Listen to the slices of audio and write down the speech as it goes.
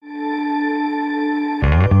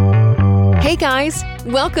Hey guys,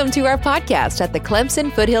 welcome to our podcast at the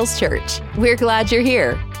Clemson Foothills Church. We're glad you're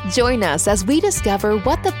here. Join us as we discover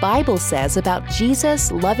what the Bible says about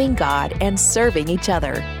Jesus, loving God, and serving each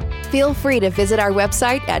other. Feel free to visit our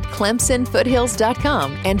website at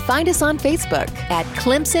clemsonfoothills.com and find us on Facebook at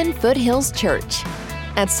Clemson Foothills Church.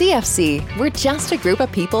 At CFC, we're just a group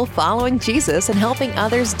of people following Jesus and helping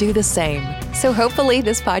others do the same. So hopefully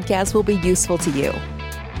this podcast will be useful to you.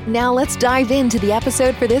 Now let's dive into the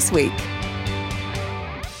episode for this week.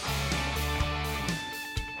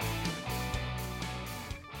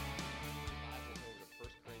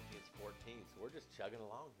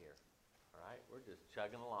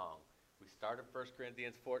 Chugging along. We started 1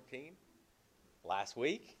 Corinthians 14 last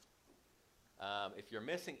week. If you're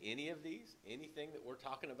missing any of these, anything that we're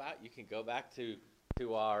talking about, you can go back to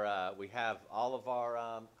our, we have all of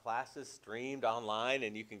our classes streamed online,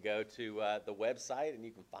 and you can go to the website and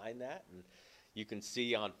you can find that. And you can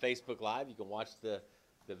see on Facebook Live, you can watch the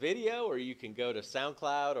video, or you can go to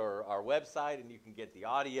SoundCloud or our website and you can get the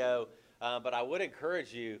audio. But I would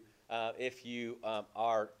encourage you, if you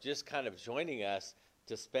are just kind of joining us,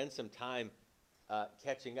 to spend some time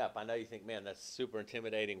catching up. I know you think, man, that's super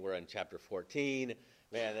intimidating. We're in chapter 14.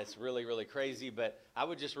 Man, that's really, really crazy. But I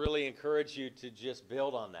would just really encourage you to just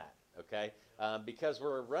build on that, okay? Because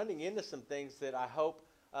we're running into some things that I hope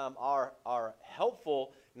are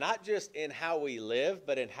helpful, not just in how we live,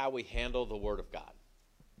 but in how we handle the Word of God,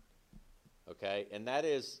 okay? And that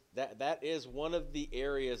is one of the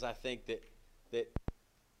areas I think that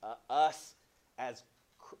us as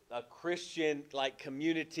a Christian like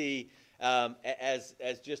community, as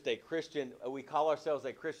just a Christian, we call ourselves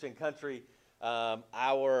a Christian country.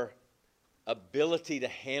 Our ability to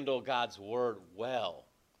handle God's word well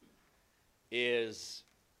is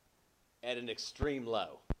at an extreme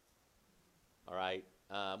low. All right,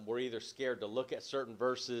 we're either scared to look at certain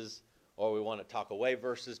verses, or we want to talk away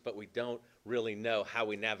verses, but we don't really know how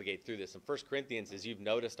we navigate through this. In 1 Corinthians, as you've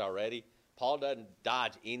noticed already, Paul doesn't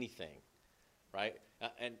dodge anything, right?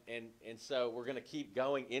 And so we're going to keep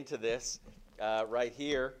going into this right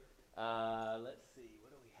here. Let's see, what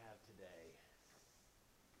do we have today?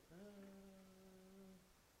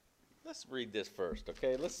 Let's read this first,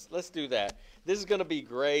 okay? Let's do that. This is going to be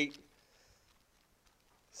great.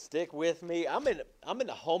 Stick with me. I'm in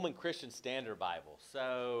the Holman Christian Standard Bible,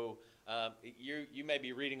 so you may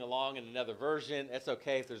be reading along in another version. That's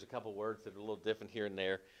okay if there's a couple words that are a little different here and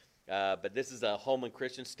there. But this is a Holman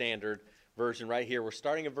Christian Standard version right here. We're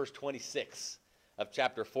starting in verse 26 of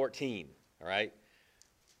chapter 14, all right?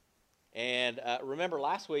 And remember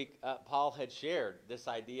last week, Paul had shared this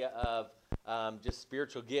idea of just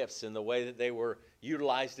spiritual gifts and the way that they were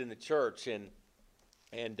utilized in the church, and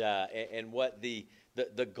what the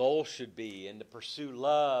goal should be, and to pursue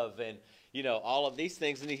love, and all of these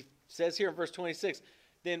things. And he says here in verse 26,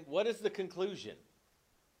 then what is the conclusion?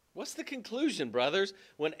 What's the conclusion, brothers?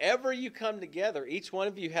 Whenever you come together, each one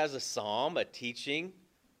of you has a psalm, a teaching,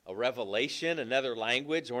 a revelation, another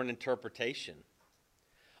language, or an interpretation.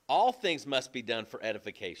 All things must be done for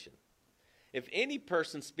edification. If any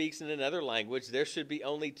person speaks in another language, there should be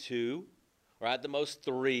only two, or at the most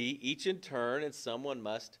three, each in turn, and someone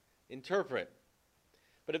must interpret.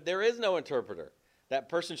 But if there is no interpreter, that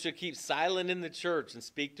person should keep silent in the church and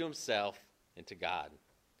speak to himself and to God.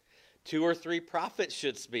 2 or 3 prophets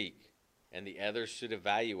should speak, and the others should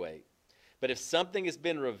evaluate. But if something has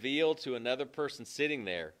been revealed to another person sitting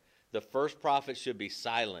there, the first prophet should be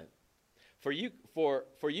silent. For you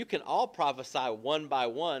can all prophesy one by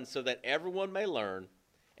one, so that everyone may learn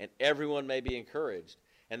and everyone may be encouraged.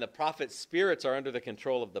 And the prophets' spirits are under the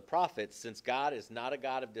control of the prophets, since God is not a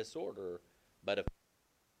God of disorder, but of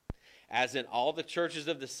peace. As in all the churches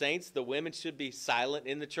of the saints, the women should be silent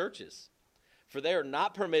in the churches. For they are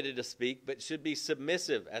not permitted to speak, but should be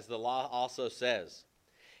submissive, as the law also says.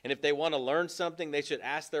 And if they want to learn something, they should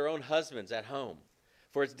ask their own husbands at home.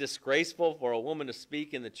 For it's disgraceful for a woman to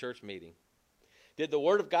speak in the church meeting. Did the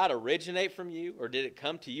word of God originate from you, or did it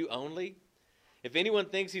come to you only? If anyone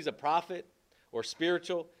thinks he's a prophet or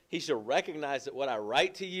spiritual, he should recognize that what I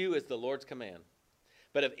write to you is the Lord's command.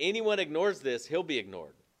 But if anyone ignores this, he'll be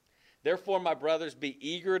ignored. Therefore, my brothers, be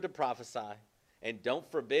eager to prophesy, and don't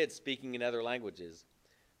forbid speaking in other languages.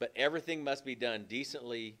 But everything must be done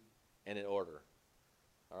decently and in order.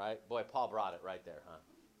 All right? Boy, Paul brought it right there,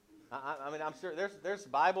 huh? I mean, I'm sure there's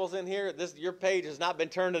Bibles in here. Your page has not been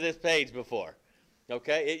turned to this page before.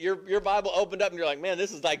 Okay? Your Bible opened up and you're like, man,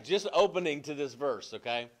 this is like just opening to this verse,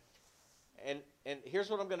 okay? And here's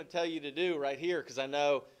what I'm going to tell you to do right here, because I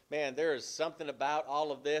know, man, there is something about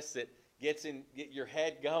all of this that get your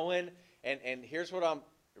head going. And here's what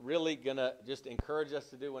really going to just encourage us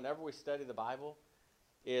to do whenever we study the Bible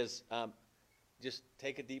is just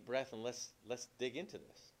take a deep breath and let's dig into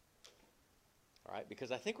this. All right?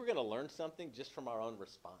 Because I think we're going to learn something just from our own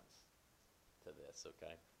response to this,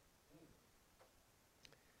 okay?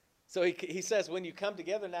 So he says, when you come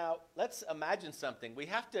together now, let's imagine something. We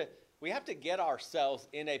have to get ourselves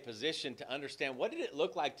in a position to understand, what did it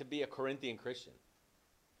look like to be a Corinthian Christian?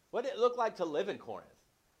 What did it look like to live in Corinth?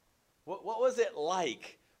 What was it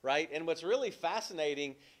like, right? And what's really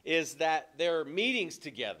fascinating is that their meetings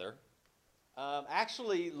together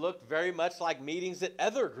actually looked very much like meetings that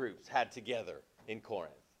other groups had together in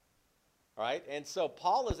Corinth. All right? And so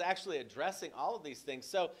Paul is actually addressing all of these things.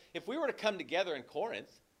 So if we were to come together in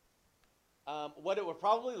Corinth, what it would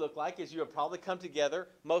probably look like is you would probably come together,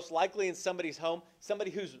 most likely in somebody's home,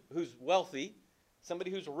 somebody who's wealthy,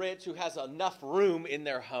 somebody who's rich, who has enough room in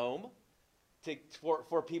their home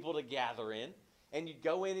for people to gather in. And you'd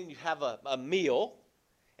go in and you'd have a meal.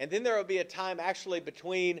 And then there would be a time actually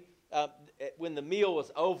between when the meal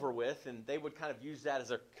was over with, and they would kind of use that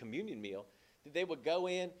as a communion meal. They would go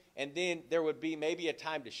in, and then there would be maybe a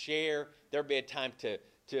time to share. There would be a time to,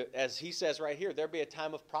 as he says right here, there would be a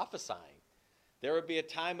time of prophesying. There would be a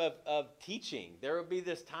time of teaching. There would be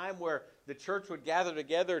this time where the church would gather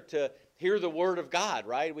together to hear the word of God,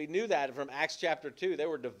 right? We knew that from Acts chapter 2. They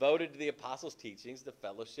were devoted to the apostles' teachings, the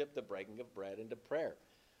fellowship, the breaking of bread, and to prayer.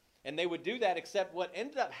 And they would do that, except what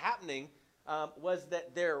ended up happening was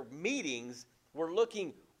that their meetings were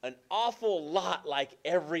looking an awful lot like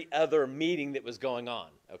every other meeting that was going on,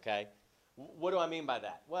 okay? What do I mean by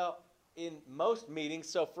that? Well, in most meetings,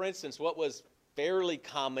 so for instance, what was fairly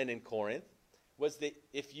common in Corinth was that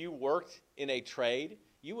if you worked in a trade,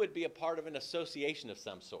 you would be a part of an association of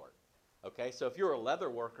some sort, okay? So if you're a leather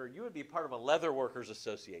worker, you would be part of a leather workers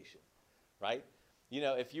association, right? You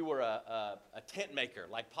know, if you were a tent maker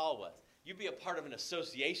like Paul was, you'd be a part of an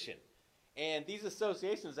association. And these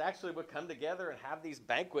associations actually would come together and have these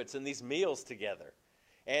banquets and these meals together.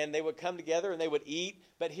 And they would come together and they would eat.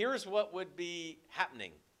 But here's what would be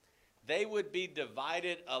happening. They would be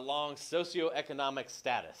divided along socioeconomic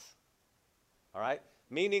status. All right?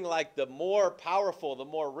 Meaning like the more powerful, the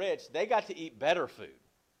more rich, they got to eat better food.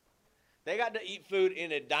 They got to eat food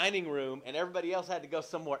in a dining room, and everybody else had to go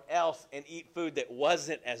somewhere else and eat food that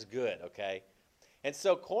wasn't as good, okay? And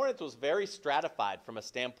so Corinth was very stratified from a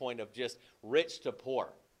standpoint of just rich to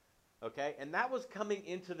poor, okay? And that was coming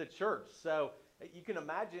into the church. So you can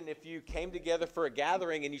imagine if you came together for a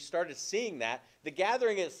gathering and you started seeing that, the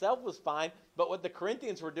gathering itself was fine, but what the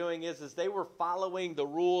Corinthians were doing is they were following the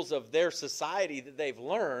rules of their society that they've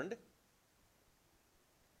learned.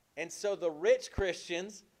 And so the rich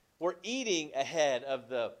Christians were eating ahead of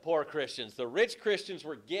the poor Christians. The rich Christians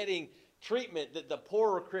were getting treatment that the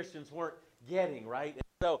poorer Christians weren't getting, right? And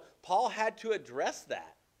so Paul had to address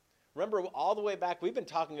that. Remember, all the way back, we've been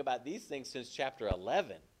talking about these things since chapter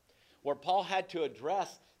 11, where Paul had to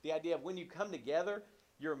address the idea of when you come together,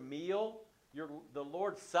 your meal, the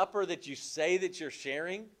Lord's Supper that you say that you're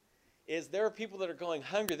sharing, is there are people that are going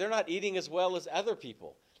hungry. They're not eating as well as other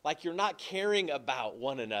people. Like you're not caring about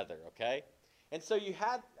one another, okay? And so you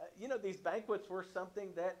had, these banquets were something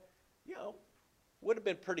that, would have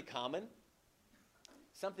been pretty common.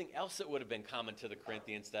 Something else that would have been common to the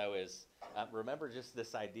Corinthians, though, is remember just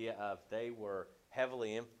this idea of they were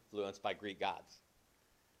heavily influenced by Greek gods.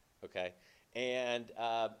 Okay? And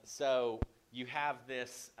so you have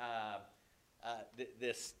this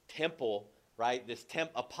this temple, right? This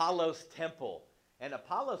Apollos temple. And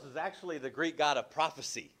Apollos is actually the Greek god of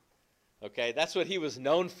prophecy. Okay? That's what he was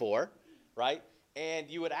known for, right? And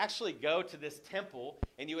you would actually go to this temple,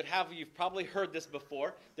 and you would have, you've probably heard this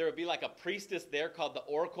before, there would be like a priestess there called the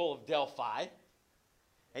Oracle of Delphi.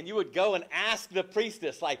 And you would go and ask the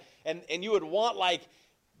priestess, and you would want,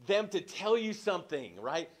 them to tell you something,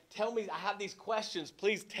 right? Tell me, I have these questions,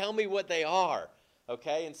 please tell me what they are,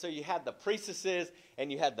 okay? And so you had the priestesses,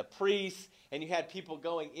 and you had the priests, and you had people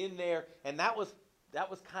going in there, and that was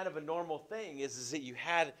kind of a normal thing, is that you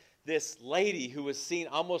had this lady who was seen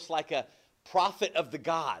almost like a prophet of the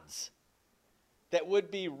gods. That would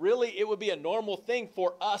be it would be a normal thing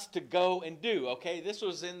for us to go and do, okay? This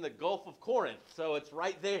was in the Gulf of Corinth, so it's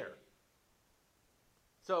right there.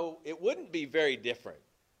 So it wouldn't be very different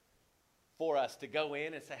for us to go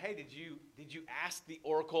in and say, hey, did you ask the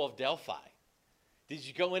Oracle of Delphi? Did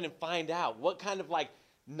you go in and find out? What kind of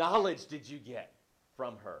knowledge did you get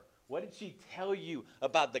from her? What did she tell you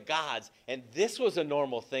about the gods? And this was a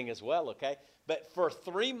normal thing as well, okay? But for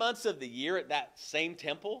 3 months of the year at that same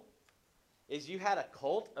temple, is you had a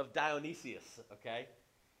cult of Dionysius, okay?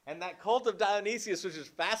 And that cult of Dionysius, which is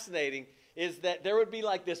fascinating, is that there would be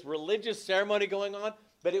like this religious ceremony going on,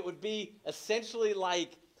 but it would be essentially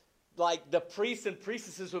like the priests and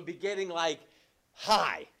priestesses would be getting like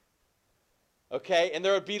high. Okay, and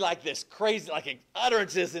there would be like this crazy, like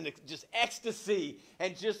utterances and just ecstasy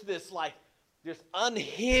and just this like, just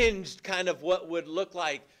unhinged kind of what would look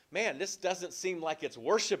like, man, this doesn't seem like it's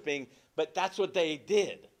worshiping, but that's what they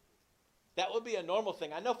did. That would be a normal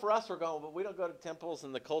thing. I know for us we're going, but we don't go to temples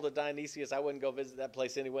and the cult of Dionysius. I wouldn't go visit that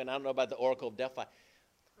place anyway, and I don't know about the Oracle of Delphi.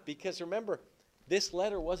 Because remember, this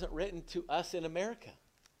letter wasn't written to us in America.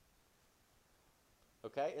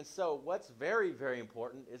 Okay, and so what's very, very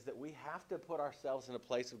important is that we have to put ourselves in a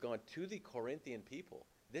place of going to the Corinthian people.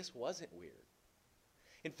 This wasn't weird.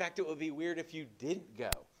 In fact, it would be weird if you didn't go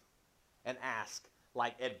and ask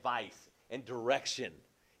like advice and direction.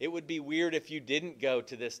 It would be weird if you didn't go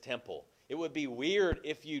to this temple. It would be weird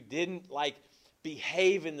if you didn't like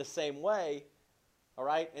behave in the same way. All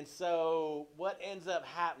right, and so what ends up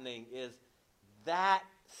happening is that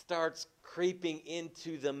starts creeping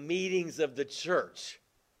into the meetings of the church.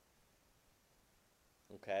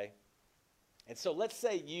 Okay? And so let's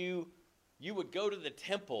say you would go to the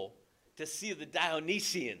temple to see the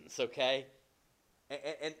Dionysians, okay?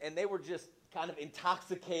 And they were just kind of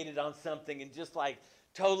intoxicated on something and just like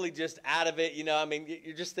totally just out of it, you know. I mean,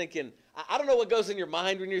 you're just thinking, I don't know what goes in your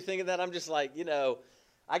mind when you're thinking that. I'm just like, you know,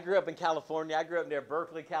 I grew up in California. I grew up near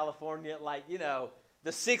Berkeley, California. Like, you know,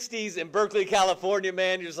 the 60s in Berkeley, California,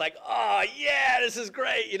 man, you're just like, oh, yeah, this is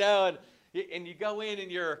great, you know. And you go in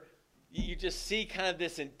and you just see kind of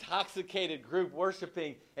this intoxicated group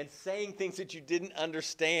worshiping and saying things that you didn't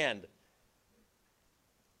understand.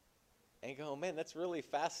 And you go, oh, man, that's really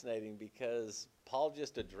fascinating because Paul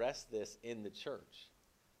just addressed this in the church.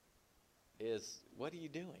 Is, what are you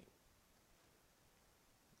doing?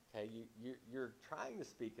 Okay, you're trying to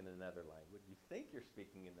speak in another language. You think you're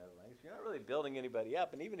speaking in another language. You're not really building anybody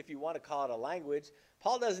up. And even if you want to call it a language,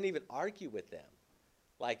 Paul doesn't even argue with them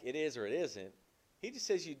like it is or it isn't. He just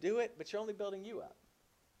says you do it, but you're only building you up.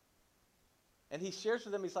 And he shares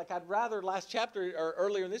with them, he's like, I'd rather, last chapter, or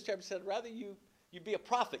earlier in this chapter, he said, rather you be a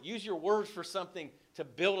prophet. Use your words for something to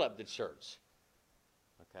build up the church.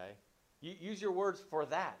 Okay? You use your words for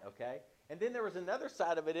that, okay? And then there was another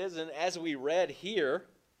side of it is, and as we read here,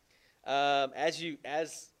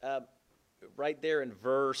 right there in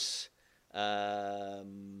verse,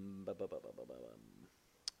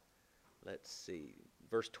 let's see,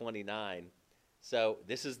 verse 29. So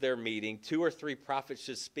this is their meeting. 2 or 3 prophets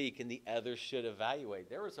should speak, and the others should evaluate.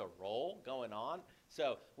 There was a role going on.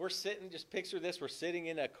 So we're sitting, just picture this, we're sitting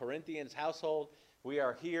in a Corinthians household. We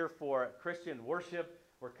are here for Christian worship.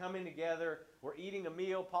 We're coming together. We're eating a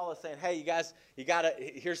meal. Paul is saying, hey, you guys,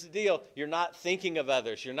 here's the deal. You're not thinking of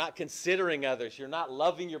others. You're not considering others. You're not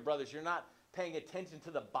loving your brothers. You're not paying attention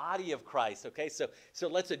to the body of Christ, okay? So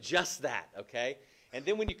let's adjust that, okay? And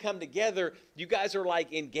then when you come together, you guys are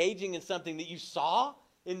like engaging in something that you saw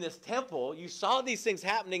in this temple. You saw these things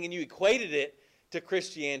happening and you equated it to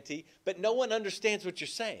Christianity, but no one understands what you're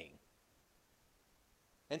saying.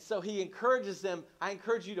 And so he encourages them, I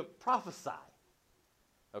encourage you to prophesy.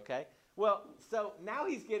 Okay? Well, so now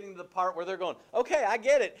he's getting to the part where they're going, okay, I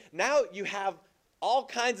get it. Now you have all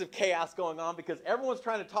kinds of chaos going on because everyone's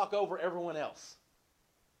trying to talk over everyone else.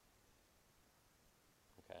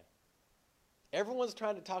 Okay? Everyone's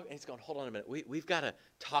trying to talk, and he's going, hold on a minute. We've got to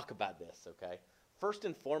talk about this, okay? First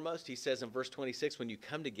and foremost, he says in verse 26, when you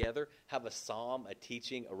come together, have a psalm, a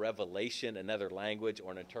teaching, a revelation, another language,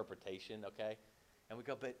 or an interpretation, okay? And we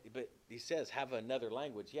go, but he says, have another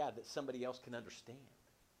language, yeah, that somebody else can understand.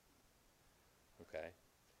 Okay?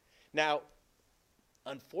 Now,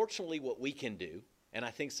 unfortunately, what we can do, and I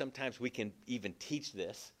think sometimes we can even teach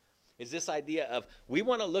this, is this idea of we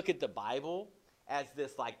want to look at the Bible as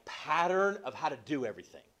this like pattern of how to do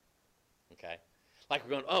everything. Okay? Like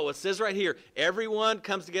we're going, oh, it says right here, everyone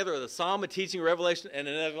comes together with a psalm, a teaching, a revelation, and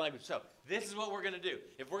another language. So this is what we're going to do.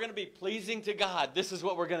 If we're going to be pleasing to God, this is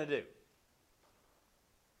what we're going to do.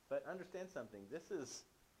 But understand something. This is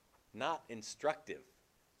not instructive.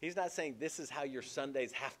 He's not saying this is how your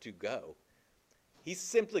Sundays have to go. He's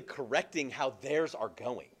simply correcting how theirs are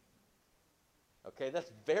going. Okay,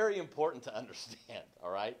 that's very important to understand, all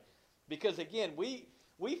right? Because, again, we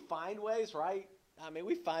find ways, right? I mean,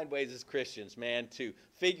 we find ways as Christians, man, to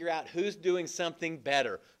figure out who's doing something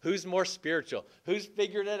better, who's more spiritual, who's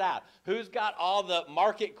figured it out, who's got all the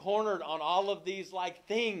market cornered on all of these, like,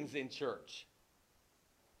 things in church.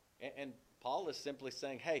 And Paul is simply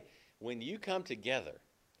saying, hey, when you come together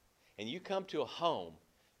and you come to a home,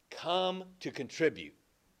 come to contribute.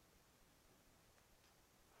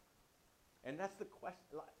 And that's the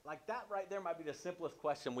question. Like that right there might be the simplest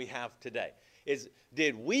question we have today. Is,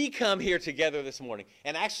 did we come here together this morning?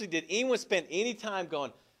 And actually, did anyone spend any time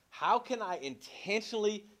going, how can I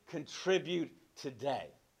intentionally contribute today?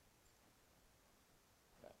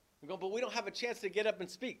 We go, but we don't have a chance to get up and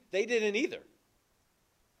speak. They didn't either.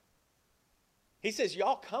 He says,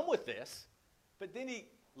 y'all come with this, but then he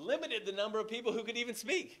limited the number of people who could even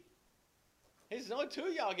speak. He says, only 2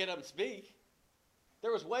 of y'all get up and speak.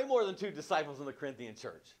 There was way more than 2 disciples in the Corinthian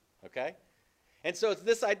church, okay? And so it's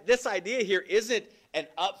this idea here isn't an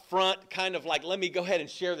upfront kind of like, let me go ahead and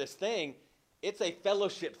share this thing. It's a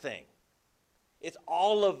fellowship thing. It's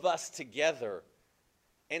all of us together.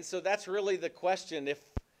 And so that's really the question. If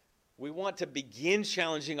we want to begin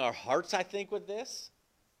challenging our hearts, I think, with this,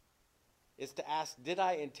 is to ask, did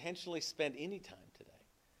I intentionally spend any time today?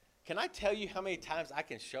 Can I tell you how many times I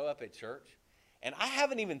can show up at church and I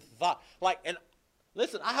haven't even thought, and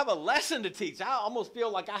listen, I have a lesson to teach. I almost feel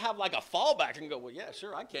like I have like a fallback and go, well, yeah,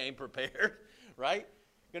 sure, I came prepared, right?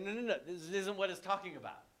 No, this isn't what it's talking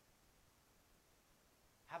about.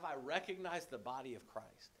 Have I recognized the body of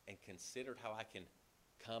Christ and considered how I can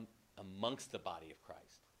come amongst the body of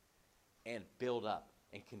Christ and build up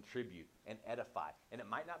and contribute and edify? And it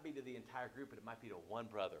might not be to the entire group, but it might be to one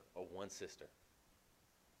brother or one sister.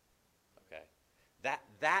 Okay?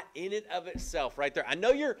 That in and of itself right there. I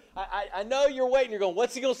know you're waiting. You're going,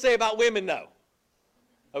 what's he going to say about women? No.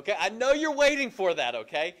 Okay? I know you're waiting for that,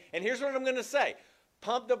 okay? And here's what I'm going to say.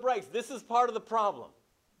 Pump the brakes. This is part of the problem.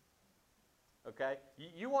 Okay?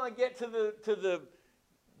 You want to get to the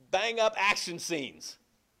bang up action scenes.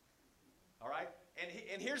 All right?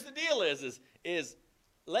 And here's the deal is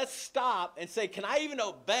let's stop and say, can I even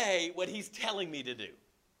obey what he's telling me to do?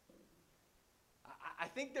 I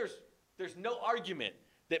think there's no argument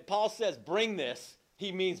that Paul says bring this,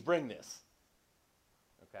 he means bring this.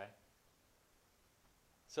 Okay?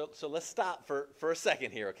 So let's stop for a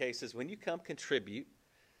second here, okay? He says, when you come, contribute.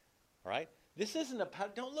 All right? This isn't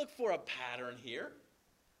don't look for a pattern here.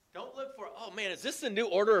 Don't look for, oh man, is this the new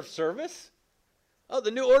order of service? Oh,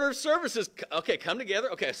 the new order of service is, okay, come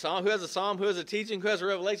together. Okay, a psalm, who has a psalm, who has a teaching, who has a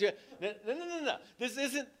revelation. No. This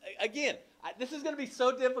isn't, again, this is going to be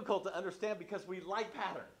so difficult to understand because we like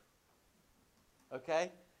pattern.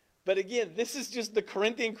 Okay? But again, this is just the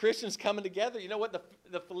Corinthian Christians coming together. You know what?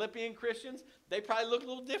 The Philippian Christians, they probably looked a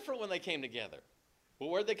little different when they came together. Well,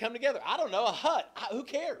 where'd they come together? I don't know, a hut. Who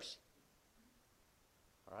cares?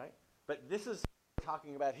 All right? But this is what we're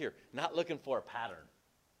talking about here, not looking for a pattern.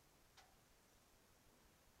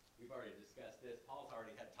 We've already discussed this. Paul's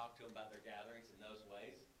already had talked to them about their gatherings in those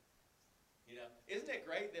ways. You know, isn't it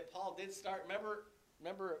great that Paul did start,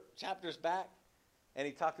 remember chapters back? And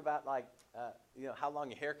he talked about how long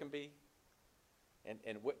your hair can be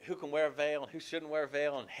and who can wear a veil and who shouldn't wear a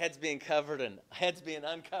veil and heads being covered and heads being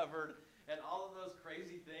uncovered and all of those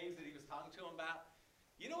crazy things that he was talking to them about.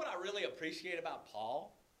 You know what I really appreciate about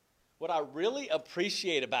Paul? What I really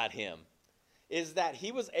appreciate about him is that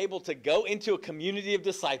he was able to go into a community of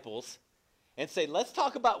disciples and say, let's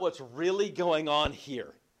talk about what's really going on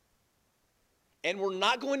here. And we're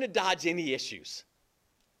not going to dodge any issues.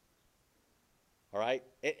 All right?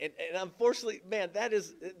 And unfortunately, man,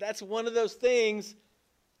 that's one of those things,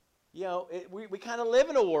 you know, we kind of live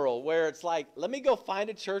in a world where it's like, let me go find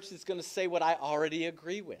a church that's going to say what I already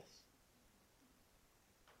agree with.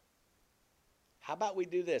 How about we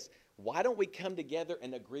do this? Why don't we come together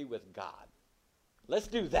and agree with God? Let's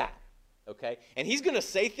do that, okay? And he's going to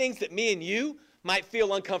say things that me and you might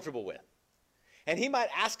feel uncomfortable with. And he might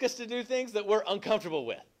ask us to do things that we're uncomfortable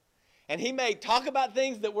with. And he may talk about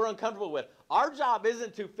things that we're uncomfortable with. Our job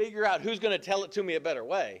isn't to figure out who's going to tell it to me a better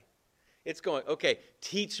way. It's going, okay,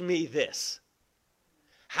 teach me this.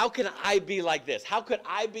 How can I be like this? How could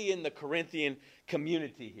I be in the Corinthian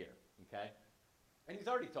community here, okay? And he's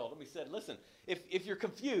already told them, he said, listen, if you're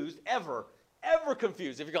confused, ever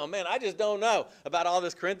confused, if you're going, man, I just don't know about all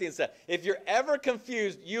this Corinthian stuff. If you're ever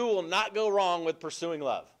confused, you will not go wrong with pursuing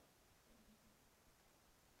love.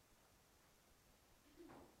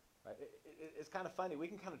 Right? It's kind of funny. We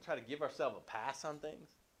can kind of try to give ourselves a pass on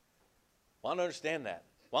things. Well, I don't understand that.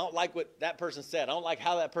 Well, I don't like what that person said. I don't like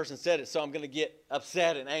how that person said it, so I'm going to get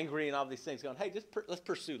upset and angry and all these things going, hey, let's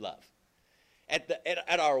pursue love.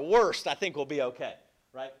 At our worst, I think we'll be okay.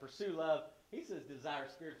 Right? Pursue love. He says desire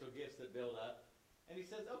spiritual gifts that build up. And he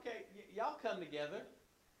says, okay, y'all come together.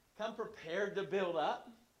 Come prepared to build up.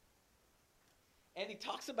 And he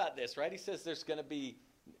talks about this, right? He says there's going to be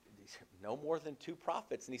no more than 2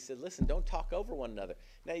 prophets. And he said, listen, don't talk over one another.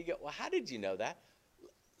 Now you go, well, how did you know that?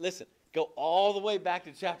 Listen, go all the way back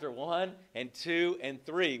to chapter 1 and 2 and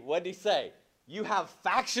 3. What did he say? You have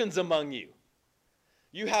factions among you.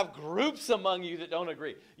 You have groups among you that don't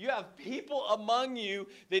agree. You have people among you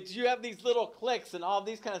that you have these little cliques and all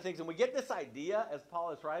these kind of things. And we get this idea, as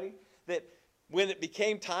Paul is writing, that when it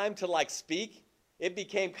became time to like speak, it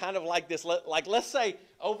became kind of like this, like let's say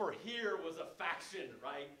over here was a faction,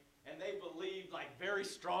 right? And they believed like very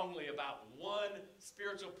strongly about one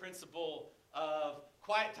spiritual principle of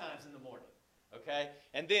quiet times in the morning, okay?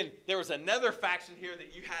 And then there was another faction here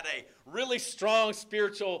that you had a really strong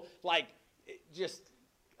spiritual, like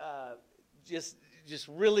just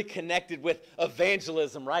really connected with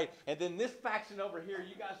evangelism, right? And then this faction over here,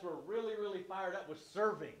 you guys were really, really fired up with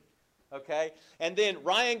serving. Okay? And then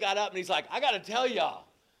Ryan got up and he's like, I got to tell y'all,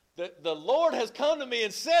 the Lord has come to me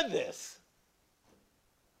and said this.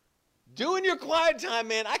 Doing your quiet time,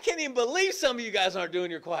 man, I can't even believe some of you guys aren't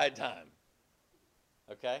doing your quiet time.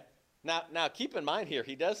 Okay? Now keep in mind here,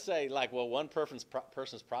 he does say, like, well, one person's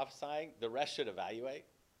prophesying, the rest should evaluate.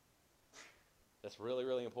 That's really,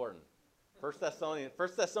 really important. 1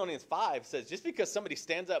 Thessalonians 5 says, just because somebody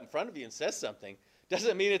stands up in front of you and says something,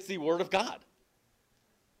 doesn't mean it's the word of God.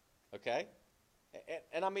 Okay?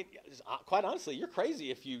 And I mean, quite honestly, you're crazy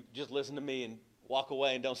if you just listen to me and walk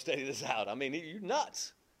away and don't study this out. I mean, you're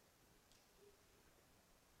nuts.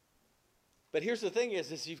 But here's the thing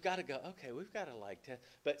is you've got to go, okay, we've got to like test.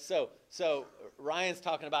 But so Ryan's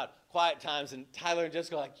talking about quiet times, and Tyler and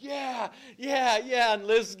Jessica are like, yeah. And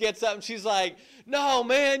Liz gets up and she's like, no,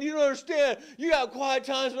 man, you don't understand. You got quiet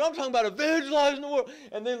times, but I'm talking about evangelizing the world.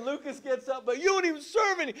 And then Lucas gets up, but you don't even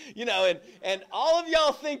serve any, and all of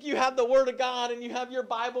y'all think you have the word of God and you have your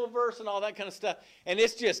Bible verse and all that kind of stuff. And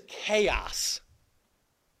it's just chaos.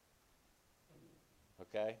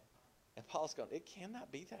 Okay? And Paul's going, it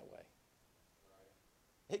cannot be that way.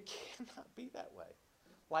 It cannot be that way.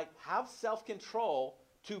 Like, have self-control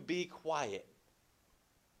to be quiet.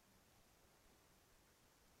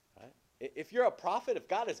 Right? If you're a prophet, if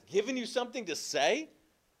God has given you something to say,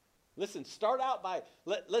 listen, start out by,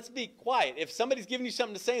 let's be quiet. If somebody's giving you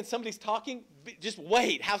something to say and somebody's talking, just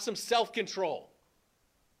wait. Have some self-control.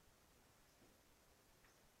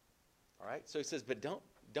 All right? So he says, but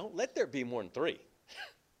don't let there be more than 3.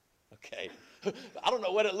 Okay. I don't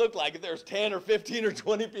know what it looked like if there was 10 or 15 or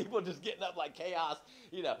 20 people just getting up like chaos,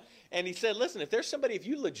 And he said, listen, if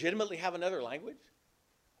you legitimately have another language,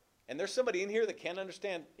 and there's somebody in here that can't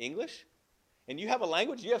understand English, and you have a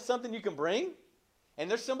language, you have something you can bring, and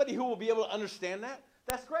there's somebody who will be able to understand that,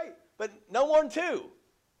 that's great. But no more than 2.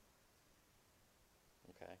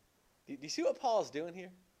 Okay. Do you see what Paul is doing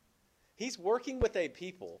here? He's working with a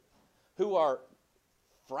people who are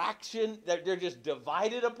they're just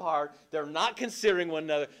divided apart. They're not considering one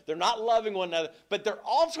another. They're not loving one another. But they're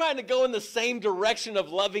all trying to go in the same direction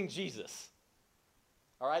of loving Jesus.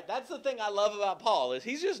 All right? That's the thing I love about Paul is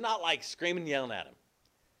he's just not like screaming, yelling at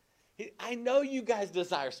him. I know you guys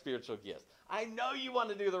desire spiritual gifts. I know you want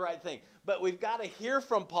to do the right thing. But we've got to hear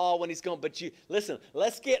from Paul when he's going, listen,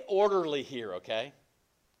 let's get orderly here, okay?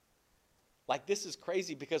 Like, this is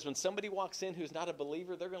crazy because when somebody walks in who's not a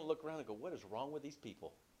believer, they're going to look around and go, what is wrong with these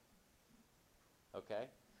people? Okay?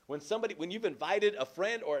 When you've invited a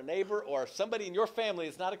friend or a neighbor or somebody in your family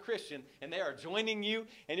that's not a Christian and they are joining you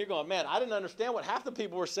and you're going, man, I didn't understand what half the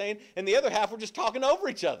people were saying and the other half were just talking over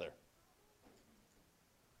each other.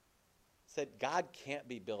 Said God can't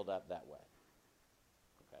be built up that way.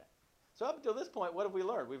 So up until this point, what have we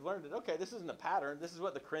learned? We've learned that, okay, this isn't a pattern. This is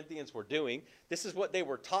what the Corinthians were doing. This is what they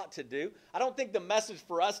were taught to do. I don't think the message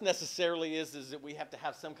for us necessarily is that we have to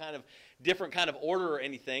have some kind of different kind of order or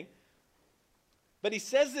anything. But he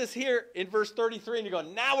says this here in verse 33, and you're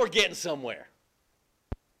going, now we're getting somewhere.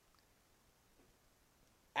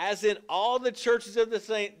 As in all the churches of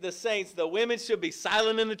the saints, the women should be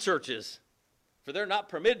silent in the churches, for they're not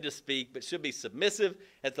permitted to speak, but should be submissive,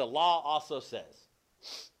 as the law also says.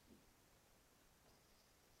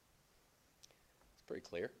 Pretty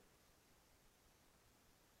clear.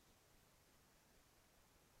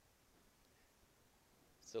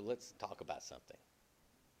 So let's talk about something.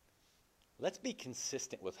 Let's be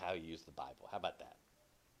consistent with how you use the Bible. How about that?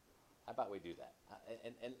 How about we do that?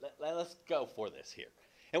 And let's go for this here.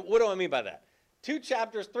 And what do I mean by that? 3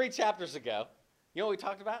 chapters ago, you know what we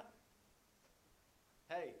talked about?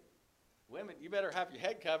 Hey, women, you better have your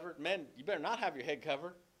head covered. Men, you better not have your head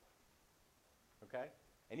covered. Okay?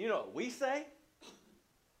 And you know what we say?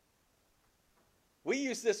 We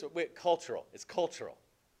use this with cultural. It's cultural.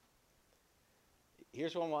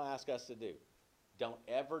 Here's what I want to ask us to do. Don't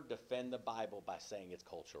ever defend the Bible by saying it's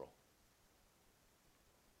cultural.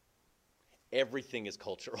 Everything is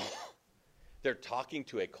cultural. They're talking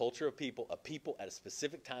to a culture of people at a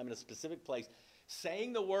specific time in a specific place.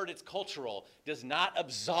 saying the word it's cultural does not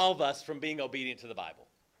absolve us from being obedient to the Bible.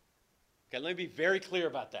 Okay, let me be very clear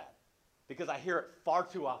about that because I hear it far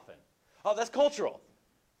too often. Oh, that's cultural.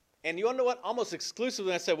 And you want to know what? Almost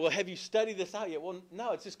exclusively I said, well, have you studied this out yet? Well,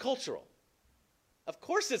 no, it's just cultural. Of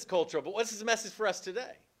course it's cultural, but what's the message for us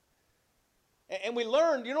today? And we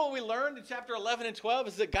learned, you know what we learned in chapter 11 and 12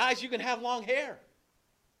 is that, guys, you can have long hair.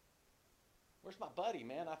 Where's my buddy,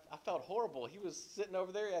 man? I felt horrible. He was sitting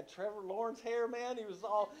over there. He had Trevor Lawrence hair, man. He was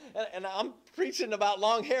all, and I'm preaching about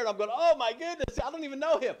long hair, and I'm going, oh, my goodness, I don't even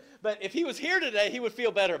know him. But if he was here today, he would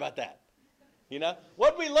feel better about that. You know,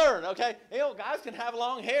 what we learn, okay? You know, guys can have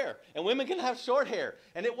long hair, and women can have short hair.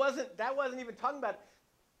 And that wasn't even talking about,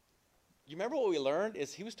 you remember what we learned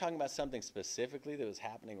is he was talking about something specifically that was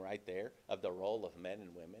happening right there of the role of men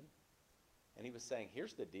and women. And he was saying,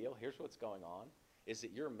 here's the deal, here's what's going on, is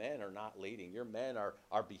that your men are not leading. Your men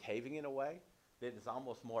are behaving in a way that is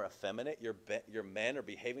almost more effeminate. Your men are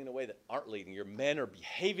behaving in a way that aren't leading. Your men are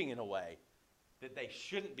behaving in a way that they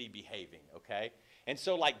shouldn't be behaving, okay? And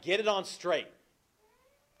so, like, get it on straight.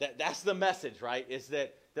 That's the message, right? Is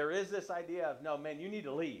that there is this idea of, no, man, you need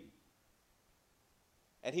to lead.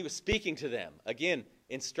 And he was speaking to them, again,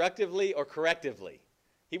 instructively or correctively.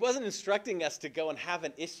 He wasn't instructing us to go and have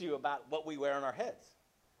an issue about what we wear on our heads.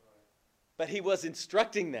 But he was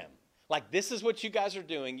instructing them. Like, this is what you guys are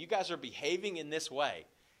doing. You guys are behaving in this way.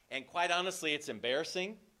 And quite honestly, it's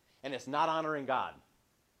embarrassing, and it's not honoring God.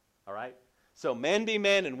 All right? So men be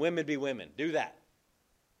men and women be women. Do that.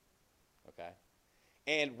 Okay?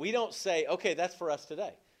 And we don't say, okay, that's for us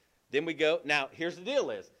today. Then we go, now here's the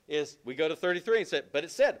deal is we go to 33 and say, but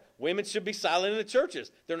it said, women should be silent in the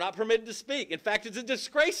churches. They're not permitted to speak. In fact, it's a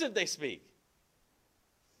disgrace if they speak.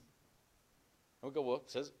 And we go, well, it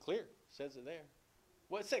says it clear. It says it there.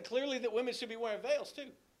 Well, it said clearly that women should be wearing veils too.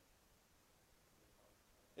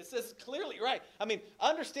 It says clearly, right? I mean,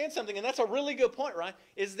 understand something, and that's a really good point, right?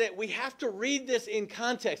 Is that we have to read this in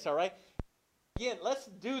context, all right? Again, let's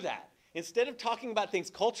do that. Instead of talking about things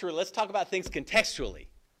culturally, let's talk about things contextually.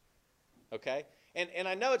 Okay? And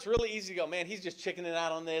I know it's really easy to go, man, he's just chickening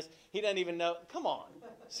out on this. He doesn't even know. Come on.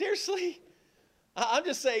 Seriously? I'm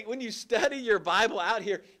just saying, when you study your Bible out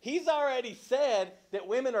here, he's already said that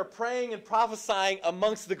women are praying and prophesying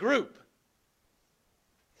amongst the group.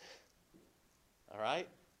 All right?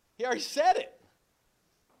 He already said it.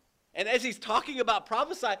 And as he's talking about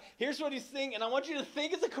prophesying, here's what he's saying, and I want you to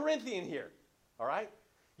think as a Corinthian here. All right?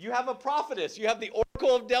 You have a prophetess. You have the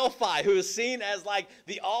Oracle of Delphi, who is seen as like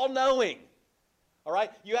the all-knowing. All right?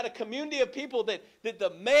 You had a community of people that the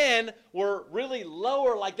men were really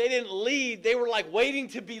lower, like they didn't lead. They were like waiting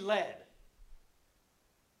to be led.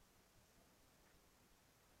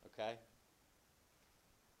 Okay?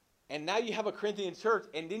 And now you have a Corinthian church,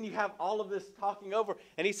 and then you have all of this talking over.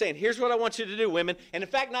 And he's saying, here's what I want you to do, women. And in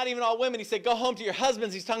fact, not even all women. He said, go home to your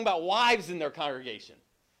husbands. He's talking about wives in their congregation.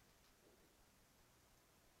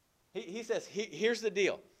 He says, here's the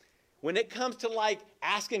deal. When it comes to like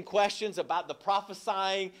asking questions about the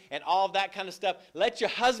prophesying and all of that kind of stuff, let your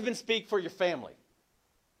husband speak for your family.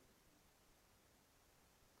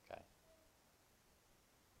 Okay.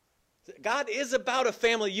 God is about a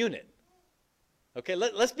family unit. Okay,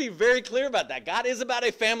 let's be very clear about that. God is about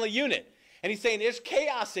a family unit. And he's saying there's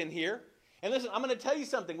chaos in here. And listen, I'm going to tell you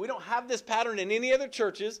something. We don't have this pattern in any other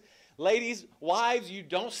churches. Ladies, wives, you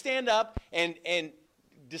don't stand up and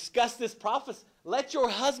discuss this prophecy. Let your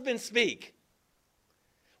husband speak.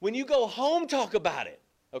 When you go home, talk about it,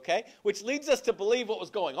 okay? Which leads us to believe what was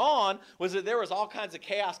going on was that there was all kinds of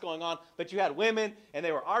chaos going on, but you had women, and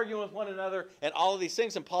they were arguing with one another, and all of these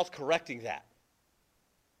things, and Paul's correcting that.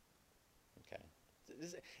 Okay.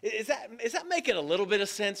 Is that making a little bit of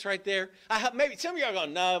sense right there? Maybe some of you are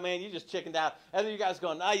going, no, man, you just chickened out. Other of you guys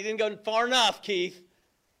going, no, you didn't go far enough, Keith.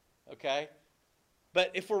 Okay?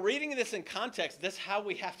 But if we're reading this in context, that's how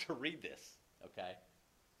we have to read this, okay?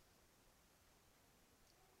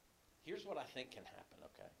 Here's what I think can happen,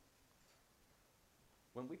 okay?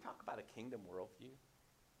 When we talk about a kingdom worldview,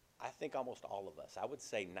 I think almost all of us, I would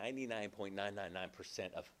say 99.999%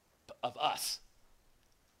 of us,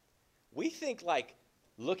 we think like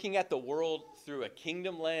looking at the world through a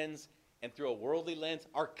kingdom lens and through a worldly lens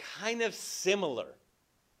are kind of similar.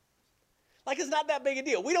 Like it's not that big a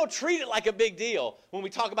deal. We don't treat it like a big deal when we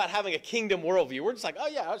talk about having a kingdom worldview. We're just like, oh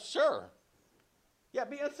yeah, sure. Yeah,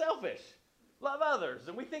 be unselfish. Love others.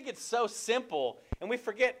 And we think it's so simple, and we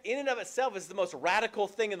forget in and of itself is the most radical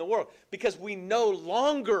thing in the world because we no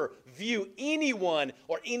longer view anyone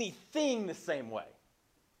or anything the same way.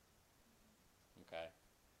 Okay?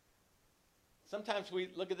 Sometimes we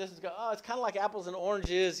look at this and go, oh, it's kind of like apples and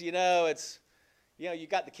oranges, it's you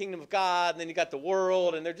got the kingdom of God, and then you got the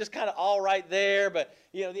world, and they're just kind of all right there, but,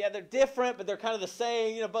 yeah, they're different, but they're kind of the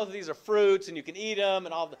same. Both of these are fruits, and you can eat them,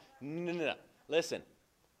 and all the, no. Listen,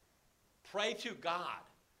 pray to God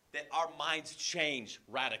that our minds change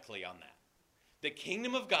radically on that. The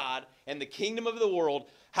kingdom of God and the kingdom of the world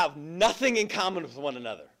have nothing in common with one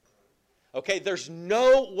another. Okay, there's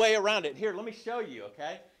no way around it. Here, let me show you,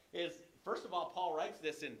 okay? First of all, Paul writes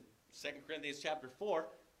this in 2 Corinthians chapter 4.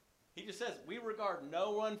 He just says, we regard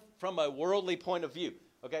no one from a worldly point of view.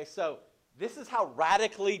 Okay, so this is how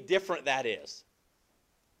radically different that is.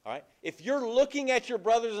 All right? If you're looking at your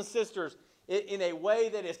brothers and sisters in a way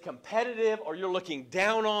that is competitive, or you're looking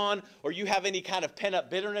down on, or you have any kind of pent-up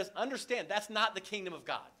bitterness, understand that's not the kingdom of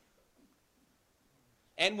God.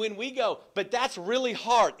 And when we go, but that's really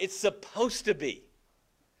hard, it's supposed to be,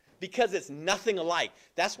 because it's nothing alike.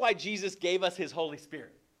 That's why Jesus gave us his Holy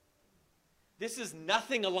Spirit. This is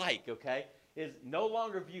nothing alike, okay? Is no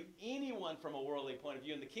longer view anyone from a worldly point of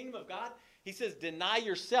view. In the kingdom of God, he says, deny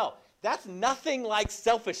yourself. That's nothing like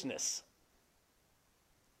selfishness.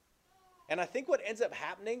 And I think what ends up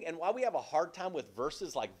happening, and why we have a hard time with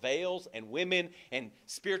verses like veils and women and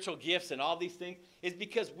spiritual gifts and all these things, is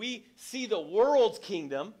because we see the world's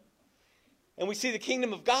kingdom and we see the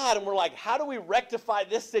kingdom of God, and we're like, how do we rectify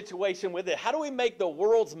this situation with it? How do we make the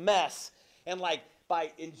world's mess? And like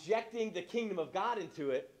by injecting the kingdom of God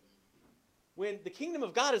into it, when the kingdom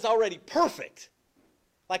of God is already perfect.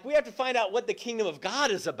 Like, we have to find out what the kingdom of God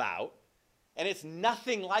is about, and it's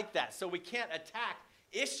nothing like that. So we can't attack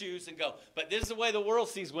issues and go, but this is the way the world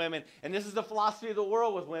sees women, and this is the philosophy of the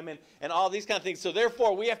world with women, and all these kind of things. So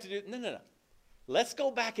therefore, we have to do, no. Let's go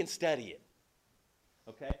back and study it,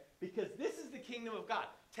 okay? Because this is the kingdom of God.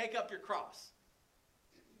 Take up your cross.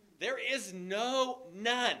 There is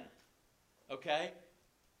none, okay,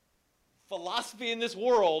 philosophy in this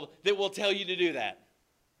world that will tell you to do that.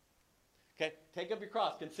 Okay, take up your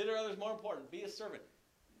cross. Consider others more important. Be a servant.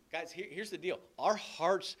 Guys, here's the deal. Our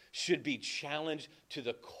hearts should be challenged to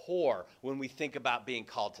the core when we think about being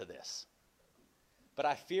called to this. But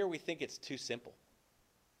I fear we think it's too simple.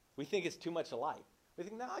 We think it's too much alike. We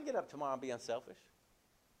think, no, I'll get up tomorrow and be unselfish.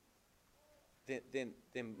 Then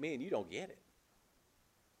me and you don't get it.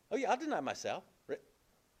 Oh, yeah, I'll deny myself.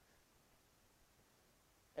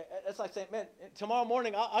 It's like saying, man, tomorrow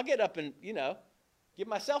morning I'll get up and, give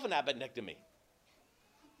myself an appendectomy.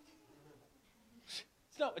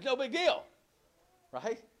 It's no big deal,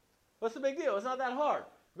 right? What's the big deal? It's not that hard.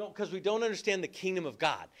 No, because we don't understand the kingdom of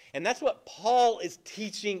God. And that's what Paul is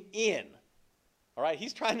teaching in. All right?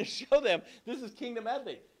 He's trying to show them this is kingdom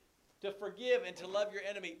ethic. To forgive and to love your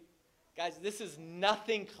enemy. Guys, this is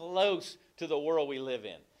nothing close to the world we live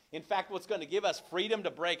in. In fact, what's going to give us freedom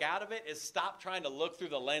to break out of it is stop trying to look through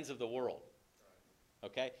the lens of the world.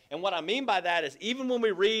 Okay? And what I mean by that is even when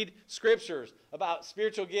we read scriptures about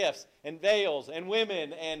spiritual gifts and veils and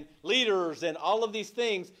women and leaders and all of these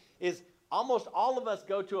things, is almost all of us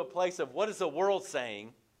go to a place of what is the world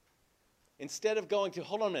saying instead of going to,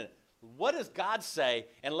 hold on a minute, what does God say?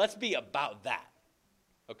 And let's be about that.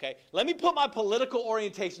 Okay? Let me put my political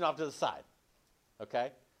orientation off to the side.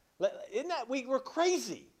 Okay? Isn't that, we're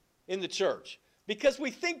crazy in the church because we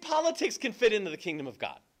think politics can fit into the kingdom of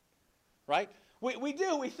God. Right? We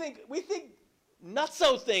do. We think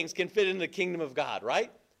nutso things can fit into the kingdom of God,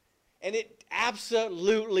 right? And it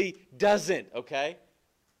absolutely doesn't, okay?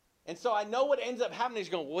 And so I know what ends up happening is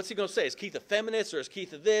going, well, what's he going to say? Is Keith a feminist, or is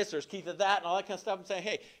Keith a this, or is Keith a that, and all that kind of stuff? I'm saying,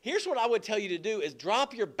 hey, here's what I would tell you to do is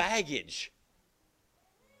drop your baggage.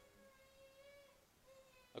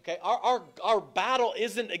 Okay? Our battle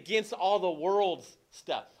isn't against all the world's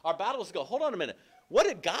stuff. Our battle is to go, hold on a minute. What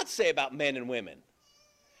did God say about men and women?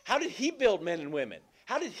 How did he build men and women?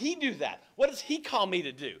 How did he do that? What does he call me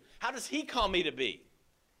to do? How does he call me to be?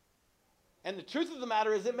 And the truth of the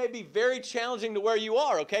matter is it may be very challenging to where you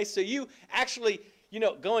are, okay? So you actually,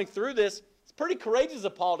 going through this, it's pretty courageous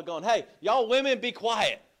of Paul to go, hey, y'all women, be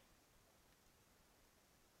quiet.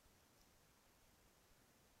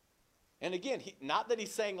 And again, not that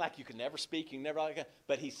he's saying like you can never speak, you can never,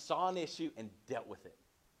 but he saw an issue and dealt with it.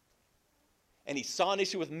 And he saw an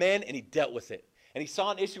issue with men and he dealt with it. And he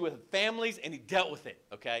saw an issue with families, and he dealt with it,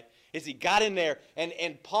 okay? Is he got in there,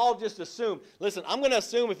 and Paul just assumed, listen, I'm going to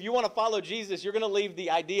assume if you want to follow Jesus, you're going to leave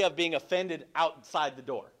the idea of being offended outside the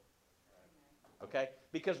door, okay?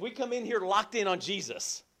 Because we come in here locked in on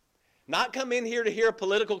Jesus, not come in here to hear a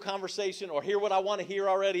political conversation or hear what I want to hear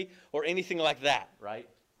already or anything like that, right?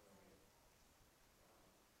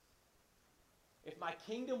 If my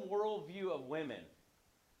kingdom worldview of women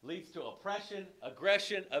leads to oppression,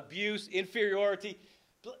 aggression, abuse, inferiority,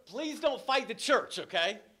 please don't fight the church,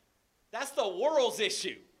 okay? That's the world's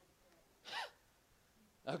issue.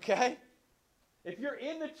 Okay? If you're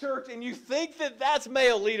in the church and you think that that's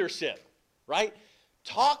male leadership, right?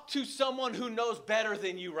 Talk to someone who knows better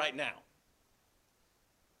than you right now.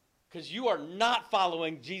 Because you are not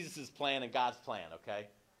following Jesus' plan and God's plan, okay?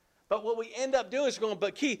 But what we end up doing is going,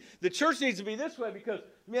 but Keith, the church needs to be this way because,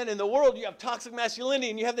 man, in the world you have toxic masculinity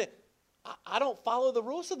and you have the... I don't follow the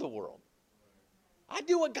rules of the world. I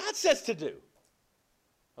do what God says to do,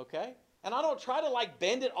 okay? And I don't try to like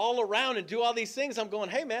bend it all around and do all these things. I'm going,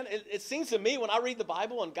 hey, man, it seems to me when I read the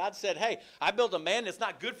Bible and God said, hey, I built a man that's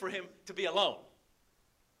not good for him to be alone.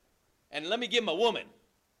 And let me give him a woman.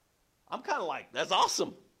 I'm kind of like, that's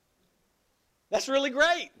awesome. That's really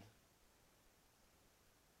great.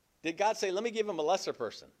 Did God say, let me give him a lesser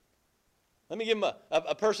person? Let me give him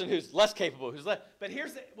a person who's less capable, who's less. But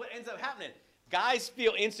here's what ends up happening. Guys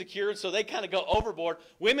feel insecure, so they kind of go overboard.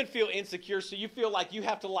 Women feel insecure, so you feel like you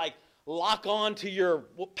have to like lock on to your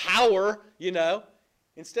power, you know,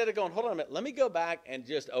 instead of going, hold on a minute, let me go back and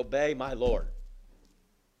just obey my Lord.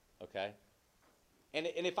 Okay? And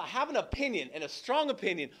if I have an opinion, and a strong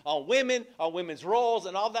opinion on women, on women's roles,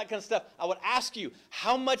 and all that kind of stuff, I would ask you,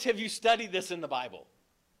 how much have you studied this in the Bible?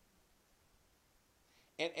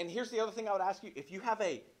 And here's the other thing I would ask you. If you have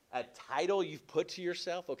a title you've put to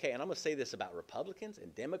yourself, okay, and I'm going to say this about Republicans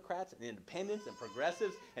and Democrats and independents and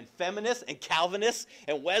progressives and feminists and Calvinists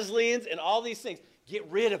and Wesleyans and all these things, get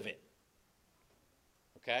rid of it.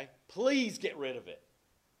 Okay? Please get rid of it.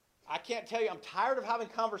 I can't tell you, I'm tired of having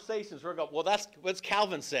conversations where I go, well, that's what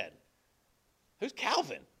Calvin said. Who's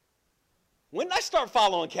Calvin? When did I start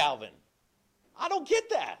following Calvin? I don't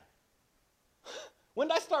get that. When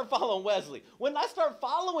did I start following Wesley? When did I start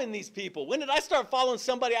following these people? When did I start following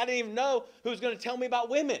somebody I didn't even know who was going to tell me about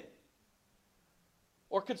women?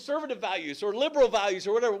 Or conservative values or liberal values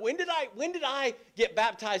or whatever. When did I get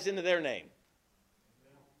baptized into their name?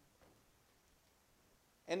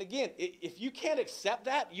 And again, if you can't accept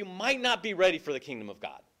that, you might not be ready for the kingdom of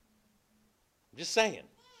God. I'm just saying.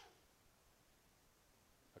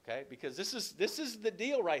 Okay? Because this is the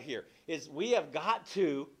deal right here, is we have got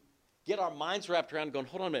to get our minds wrapped around going,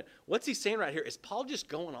 hold on a minute, what's he saying right here? Is Paul just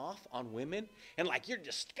going off on women? And like, you're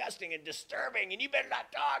disgusting and disturbing, and you better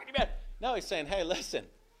not talk. And you better... No, he's saying, hey, listen,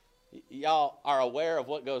 y'all are aware of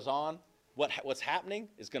what goes on. What's happening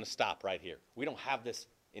is going to stop right here. We don't have this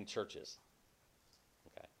in churches.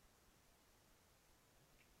 Okay.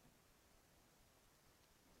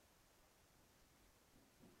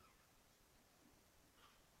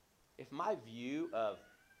 If my view of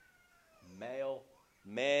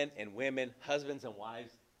men and women, husbands and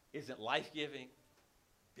wives, isn't life-giving,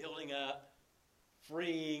 building up,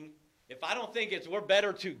 freeing, if I don't think we're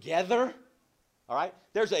better together, all right,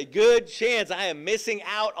 there's a good chance I am missing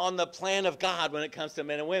out on the plan of God when it comes to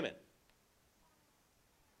men and women.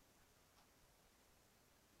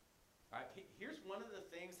 All right, here's one of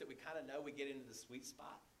the things that we kind of know we get into the sweet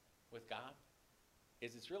spot with God,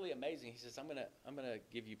 is it's really amazing. He says, I'm gonna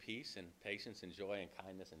give you peace and patience and joy and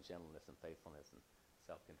kindness and gentleness and faithfulness and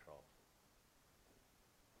self-control.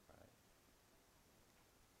 Right.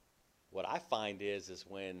 What I find is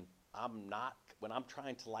when I'm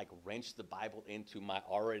trying to like wrench the Bible into my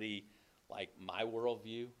worldview,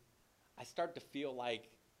 I start to feel like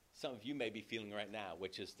some of you may be feeling right now,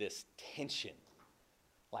 which is this tension.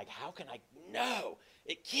 Like, how can I? No,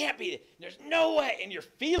 it can't be. There's no way. And you're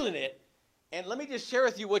feeling it. And let me just share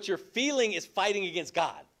with you what you're feeling is fighting against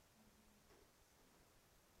God.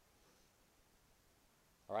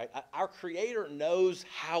 All right? Our Creator knows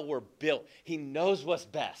how we're built. He knows what's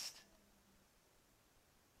best.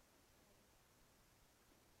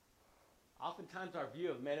 Oftentimes our view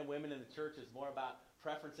of men and women in the church is more about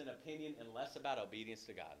preference and opinion and less about obedience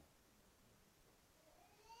to God.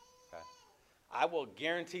 Okay? I will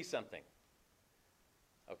guarantee something.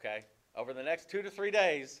 Okay? Over the next 2 to 3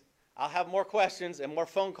 days, I'll have more questions and more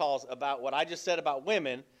phone calls about what I just said about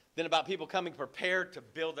women than about people coming prepared to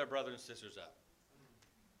build their brothers and sisters up.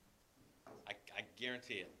 I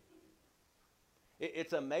guarantee it.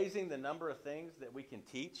 It's amazing the number of things that we can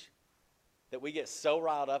teach that we get so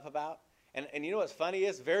riled up about. And you know what's funny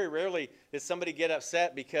is very rarely does somebody get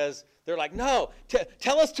upset because they're like, no,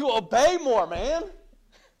 tell us to obey more, man.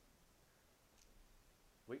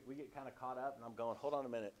 We get kind of caught up, and I'm going, hold on a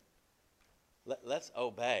minute. Let's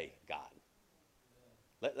obey God.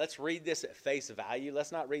 Let's read this at face value.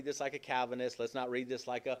 Let's not read this like a Calvinist. Let's not read this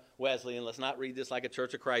like a Wesleyan. Let's not read this like a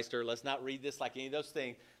Church of Christ. Let's not read this like any of those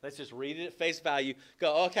things. Let's just read it at face value.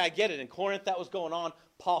 Go, okay, I get it. In Corinth, that was going on.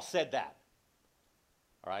 Paul said that.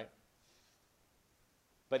 All right?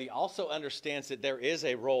 But he also understands that there is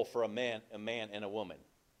a role for a man and a woman.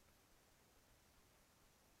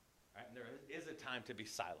 time to be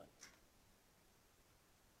silent.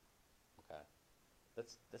 Okay?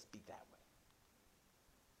 Let's be that way.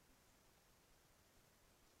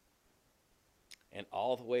 And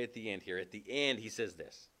all the way at the end here, at the end, he says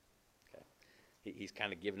this. Okay? He's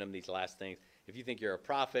kind of giving them these last things. If you think you're a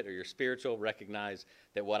prophet or you're spiritual, recognize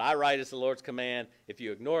that what I write is the Lord's command. If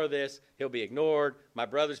you ignore this, he'll be ignored. My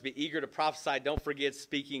brothers, be eager to prophesy. Don't forbid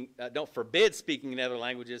speaking in other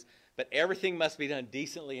languages, but everything must be done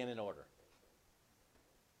decently and in order.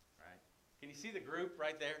 Right? Can you see the group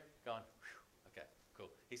right there going, whew, okay, cool.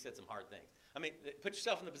 He said some hard things. I mean, put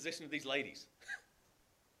yourself in the position of these ladies.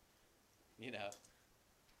 You know,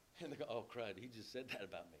 and they go, oh, crud, he just said that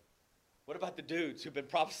about me. What about the dudes who've been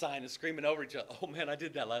prophesying and screaming over each other? Oh, man, I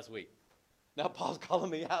did that last week. Now Paul's calling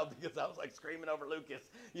me out because I was like screaming over Lucas,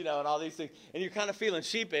 you know, and all these things. And you're kind of feeling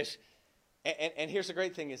sheepish. And here's the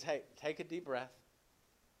great thing is, hey, take a deep breath.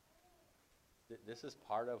 This is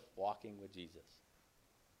part of walking with Jesus.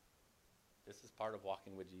 This is part of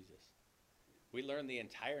walking with Jesus. We learn the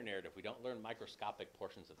entire narrative. We don't learn microscopic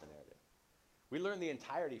portions of the narrative. We learn the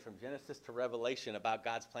entirety from Genesis to Revelation about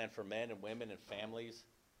God's plan for men and women and families.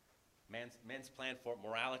 Men's plan for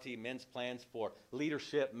morality, men's plans for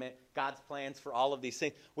leadership, God's plans for all of these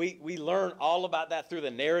things. We learn all about that through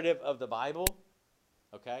the narrative of the Bible,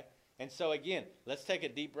 okay? And so again, let's take a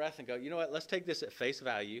deep breath and go, you know what, let's take this at face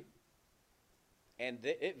value. And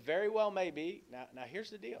it very well may be, now here's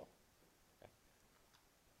the deal. Okay?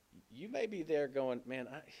 You may be there going, man,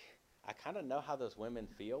 I kind of know how those women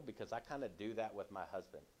feel because I kind of do that with my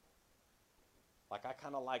husband. Like I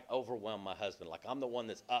kind of like overwhelm my husband. Like I'm the one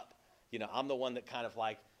that's up. You know, I'm the one that kind of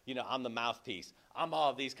like, you know, I'm the mouthpiece. I'm all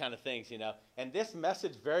of these kind of things, you know. And this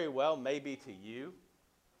message very well may be to you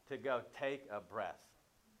to go take a breath.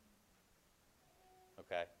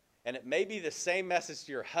 Okay? And it may be the same message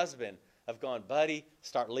to your husband of going, buddy,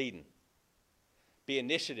 start leading. Be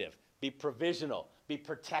initiative. Be provisional. Be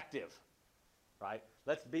protective. Right?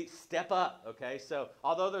 Step up, okay? So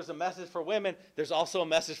although there's a message for women, there's also a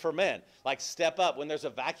message for men. Like step up. When there's a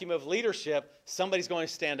vacuum of leadership, somebody's going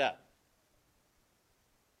to stand up.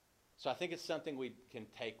 So I think it's something we can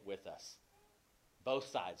take with us. Both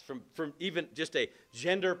sides. From even just a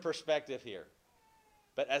gender perspective here.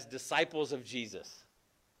 But as disciples of Jesus.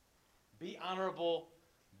 Be honorable.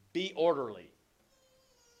 Be orderly.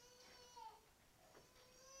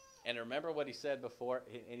 And remember what he said before,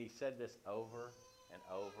 and he said this over and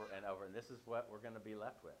over and over, and this is what we're going to be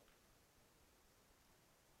left with.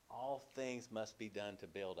 All things must be done to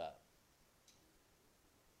build up.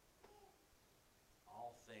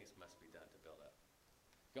 All things must be done to build up.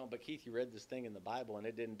 Going, but Keith, you read this thing in the Bible, and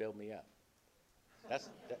it didn't build me up.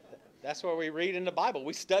 That's what we read in the Bible.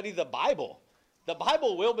 We study the Bible. The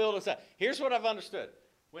Bible will build us up. Here's what I've understood.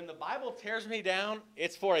 When the Bible tears me down,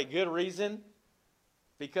 it's for a good reason.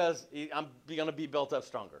 Because I'm going to be built up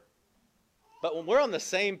stronger. But when we're on the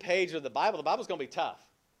same page of the Bible's going to be tough.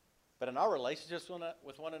 But in our relationships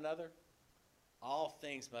with one another, all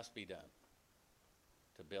things must be done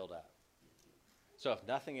to build up. So if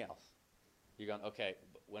nothing else, you're going, okay,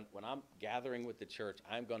 when I'm gathering with the church,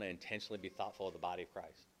 I'm going to intentionally be thoughtful of the body of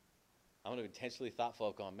Christ. I'm going to be intentionally thoughtful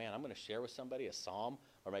of going, man, I'm going to share with somebody a psalm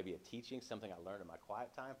or maybe a teaching, something I learned in my quiet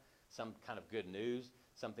time, some kind of good news,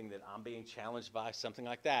 something that I'm being challenged by, something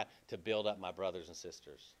like that, to build up my brothers and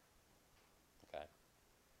sisters. Okay?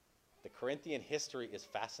 The Corinthian history is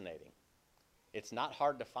fascinating. It's not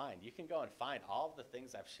hard to find. You can go and find all of the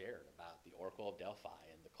things I've shared about the Oracle of Delphi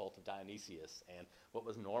and the cult of Dionysius and what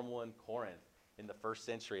was normal in Corinth in the first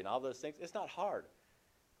century and all those things. It's not hard.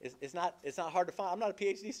 It's not hard to find. I'm not a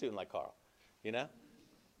PhD student like Carl, you know?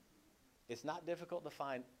 It's not difficult to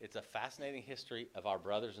find. It's a fascinating history of our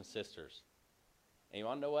brothers and sisters. And you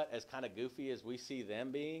want to know what? As kind of goofy as we see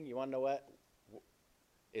them being, you want to know what?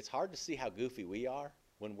 It's hard to see how goofy we are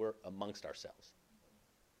when we're amongst ourselves.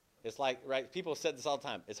 It's like, right, people said this all the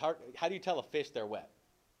time. It's hard. How do you tell a fish they're wet?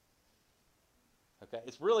 Okay,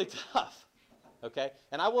 it's really tough. Okay,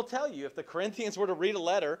 and I will tell you, if the Corinthians were to read a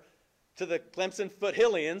letter to the Clemson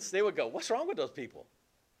Foothillians, they would go, what's wrong with those people?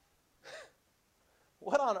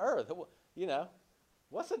 What on earth? You know,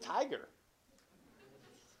 what's a tiger?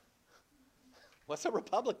 What's a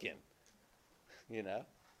Republican? You know,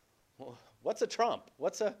 what's a Trump?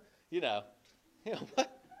 What's a,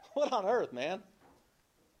 what on earth, man?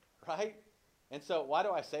 Right? And so why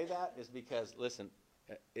do I say that? Is because, listen,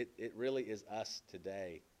 it really is us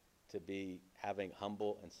today to be having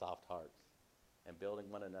humble and soft hearts and building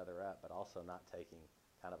one another up, but also not taking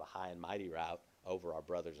kind of a high and mighty route over our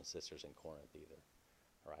brothers and sisters in Corinth either.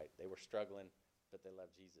 All right? They were struggling, but they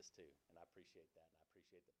loved Jesus too. And I appreciate that. And I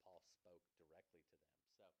appreciate that Paul spoke directly to them.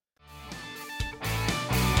 So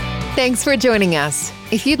Thanks for joining us.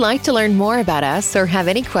 If you'd like to learn more about us or have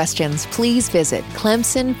any questions, please visit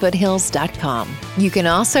ClemsonFoothills.com. You can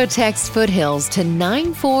also text Foothills to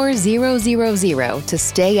 94000 to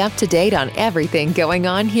stay up to date on everything going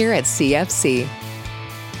on here at CFC.